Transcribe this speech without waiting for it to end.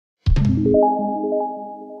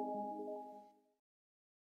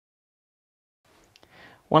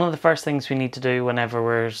One of the first things we need to do whenever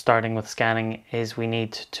we're starting with scanning is we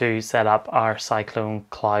need to set up our Cyclone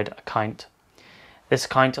Cloud account. This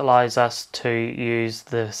account allows us to use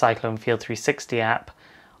the Cyclone Field 360 app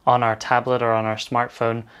on our tablet or on our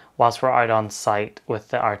smartphone whilst we're out on site with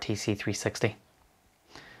the RTC360.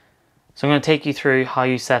 So I'm going to take you through how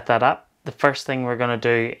you set that up. The first thing we're going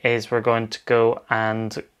to do is we're going to go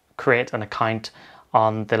and create an account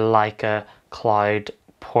on the Leica Cloud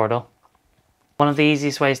portal. One of the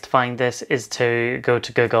easiest ways to find this is to go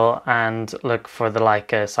to Google and look for the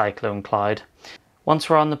Leica Cyclone Cloud. Once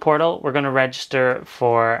we're on the portal, we're going to register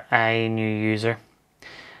for a new user.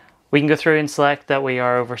 We can go through and select that we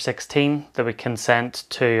are over 16, that we consent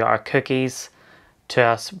to our cookies, to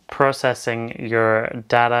us processing your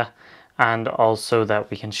data, and also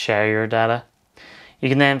that we can share your data. You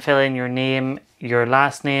can then fill in your name, your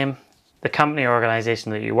last name, the company or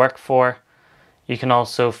organization that you work for. You can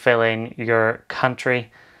also fill in your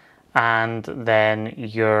country and then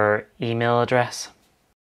your email address.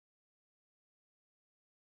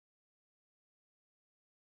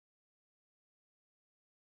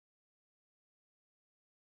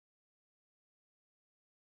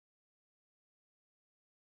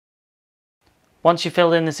 Once you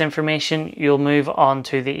filled in this information, you'll move on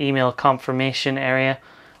to the email confirmation area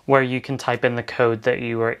where you can type in the code that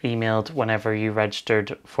you were emailed whenever you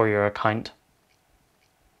registered for your account.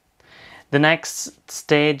 The next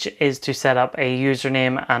stage is to set up a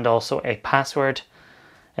username and also a password.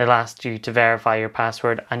 It'll ask you to verify your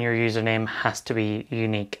password, and your username has to be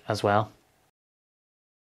unique as well.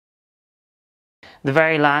 The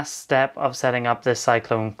very last step of setting up this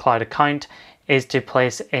Cyclone Cloud account is to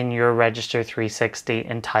place in your Register 360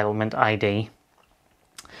 entitlement ID.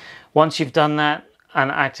 Once you've done that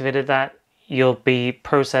and activated that, you'll be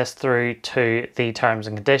processed through to the terms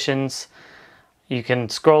and conditions. You can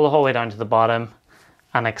scroll the whole way down to the bottom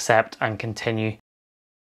and accept and continue.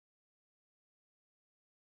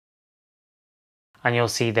 And you'll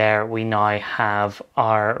see there we now have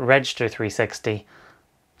our Register 360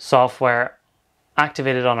 software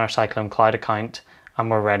activated on our Cyclone Cloud account, and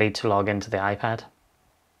we're ready to log into the iPad.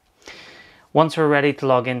 Once we're ready to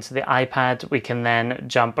log into the iPad, we can then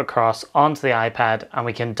jump across onto the iPad and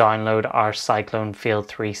we can download our Cyclone Field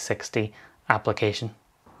 360 application.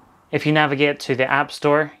 If you navigate to the App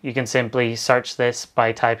Store, you can simply search this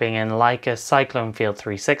by typing in Leica Cyclone Field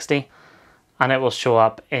 360 and it will show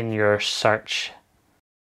up in your search.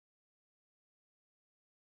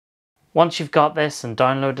 Once you've got this and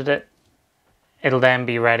downloaded it, it'll then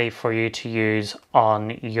be ready for you to use on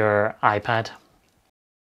your iPad.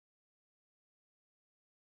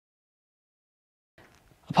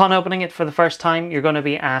 Upon opening it for the first time, you're going to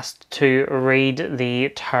be asked to read the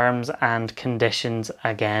terms and conditions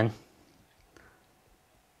again.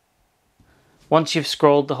 Once you've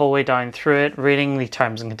scrolled the whole way down through it, reading the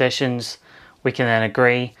terms and conditions, we can then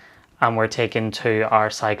agree and we're taken to our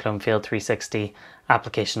Cyclone Field 360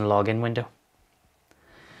 application login window.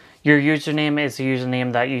 Your username is the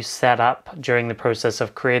username that you set up during the process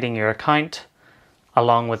of creating your account,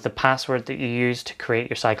 along with the password that you use to create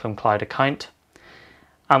your Cyclone Cloud account.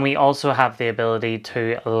 And we also have the ability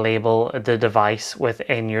to label the device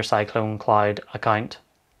within your Cyclone Cloud account.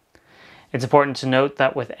 It's important to note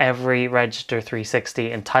that with every Register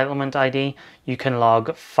 360 entitlement ID, you can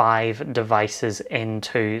log 5 devices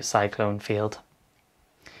into Cyclone Field.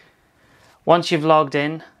 Once you've logged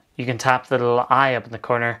in, you can tap the little eye up in the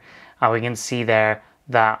corner and we can see there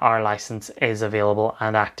that our license is available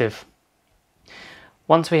and active.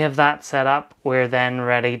 Once we have that set up, we're then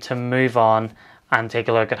ready to move on and take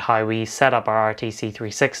a look at how we set up our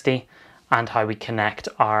RTC360 and how we connect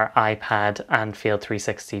our iPad and Field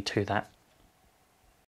 360 to that.